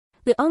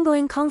The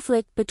ongoing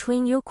conflict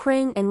between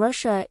Ukraine and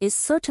Russia is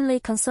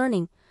certainly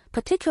concerning,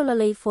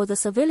 particularly for the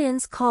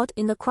civilians caught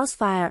in the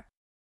crossfire.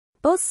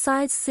 Both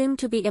sides seem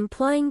to be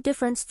employing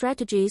different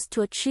strategies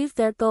to achieve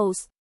their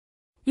goals.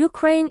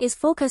 Ukraine is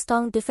focused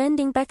on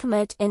defending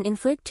Bakhmut and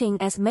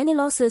inflicting as many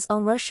losses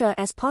on Russia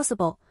as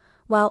possible,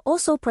 while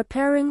also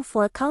preparing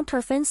for a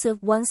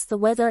counteroffensive once the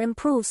weather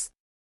improves.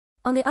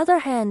 On the other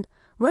hand,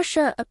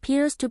 Russia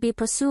appears to be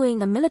pursuing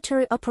a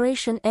military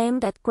operation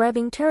aimed at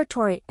grabbing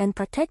territory and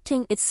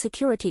protecting its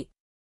security.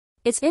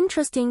 It's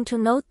interesting to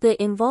note the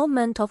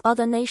involvement of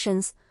other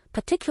nations,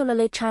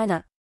 particularly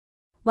China.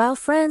 While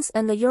France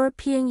and the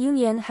European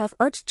Union have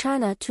urged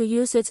China to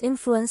use its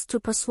influence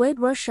to persuade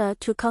Russia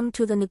to come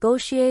to the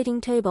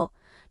negotiating table,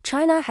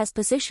 China has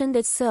positioned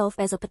itself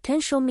as a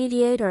potential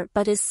mediator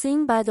but is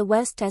seen by the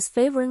West as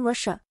favoring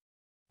Russia.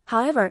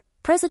 However,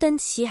 President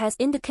Xi has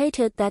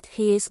indicated that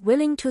he is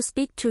willing to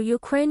speak to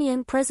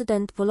Ukrainian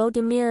President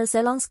Volodymyr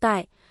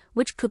Zelenskyy,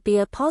 which could be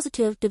a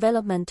positive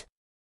development.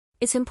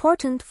 It's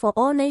important for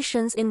all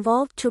nations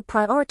involved to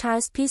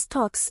prioritize peace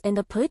talks and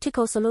a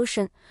political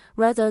solution,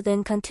 rather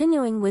than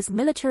continuing with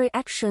military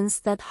actions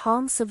that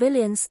harm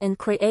civilians and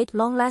create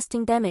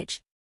long-lasting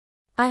damage.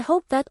 I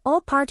hope that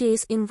all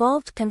parties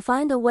involved can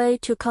find a way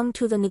to come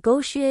to the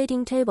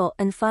negotiating table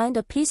and find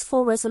a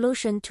peaceful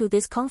resolution to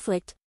this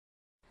conflict.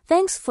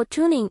 Thanks for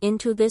tuning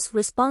into this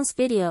response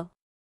video.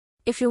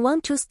 If you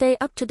want to stay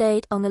up to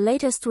date on the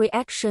latest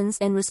reactions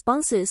and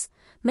responses,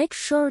 make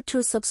sure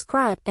to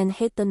subscribe and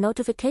hit the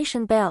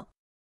notification bell.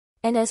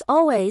 And as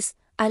always,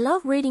 I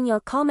love reading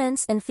your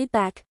comments and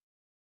feedback.